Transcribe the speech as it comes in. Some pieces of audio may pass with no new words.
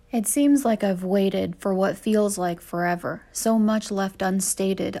It seems like I've waited for what feels like forever, so much left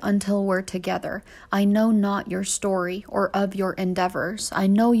unstated until we're together. I know not your story or of your endeavors. I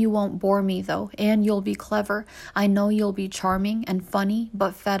know you won't bore me though, and you'll be clever. I know you'll be charming and funny,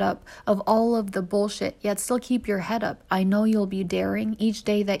 but fed up of all of the bullshit, yet still keep your head up. I know you'll be daring each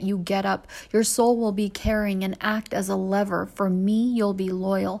day that you get up. Your soul will be caring and act as a lever. For me, you'll be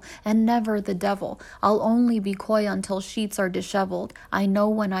loyal and never the devil. I'll only be coy until sheets are disheveled. I know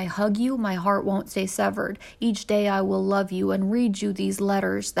when I hug you, my heart won't stay severed. Each day I will love you and read you these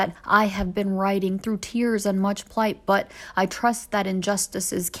letters that I have been writing through tears and much plight, but I trust that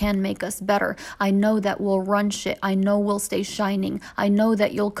injustices can make us better. I know that we'll run shit. I know we'll stay shining. I know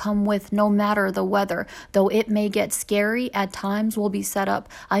that you'll come with no matter the weather. Though it may get scary, at times we'll be set up.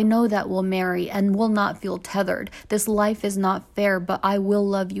 I know that we'll marry and will not feel tethered. This life is not fair, but I will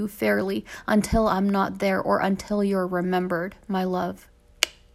love you fairly until I'm not there or until you're remembered, my love.